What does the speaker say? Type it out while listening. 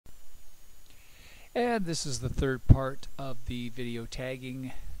And this is the third part of the video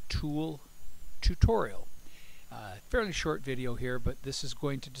tagging tool tutorial. Fairly short video here, but this is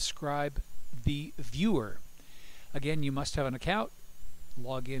going to describe the viewer. Again, you must have an account.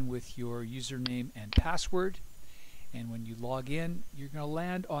 Log in with your username and password. And when you log in, you're going to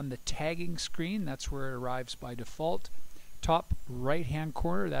land on the tagging screen. That's where it arrives by default. Top right-hand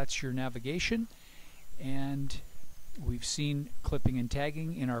corner, that's your navigation. And we've seen clipping and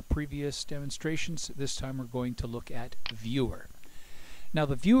tagging in our previous demonstrations. This time we're going to look at viewer. Now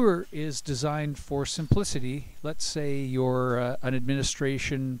the viewer is designed for simplicity. Let's say you're an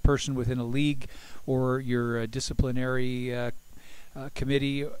administration person within a league, or you're a disciplinary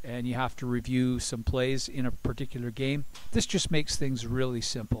committee and you have to review some plays in a particular game. This just makes things really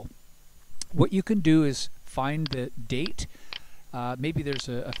simple. What you can do is find the date. Maybe there's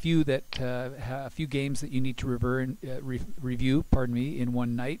a few games that you need to review, in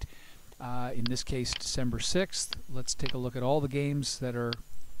one night. In this case, December 6th. Let's take a look at all the games that are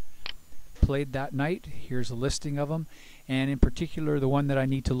played that night. Here's a listing of them, and in particular, the one that I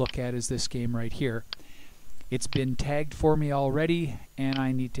need to look at is this game right here. It's been tagged for me already, and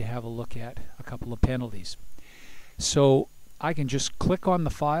I need to have a look at a couple of penalties. So I can just click on the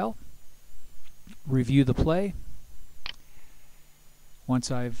file, review the play. Once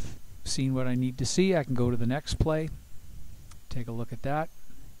I've seen what I need to see, I can go to the next play, take a look at that,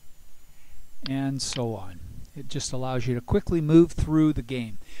 and so on. It just allows you to quickly move through the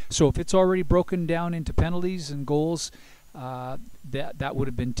game. So if it's already broken down into penalties and goals, that would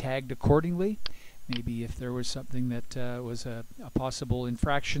have been tagged accordingly. Maybe if there was something that was a possible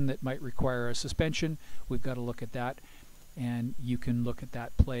infraction that might require a suspension, we've got to look at that, and you can look at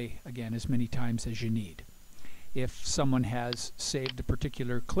that play again as many times as you need. If someone has saved a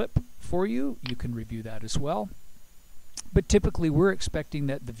particular clip for you, you can review that as well. But typically we're expecting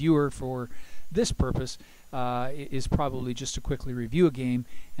that the viewer for this purpose is probably just to quickly review a game,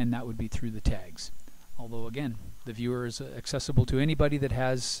 and that would be through the tags. Although again, the viewer is accessible to anybody that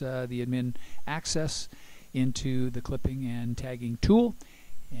has the admin access into the clipping and tagging tool,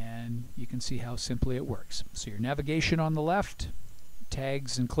 and you can see how simply it works. So your navigation on the left,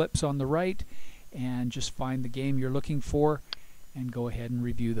 tags and clips on the right, and just find the game you're looking for and go ahead and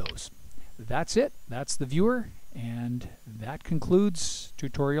review those. That's it. That's the viewer, and that concludes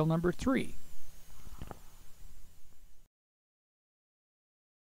tutorial number 3.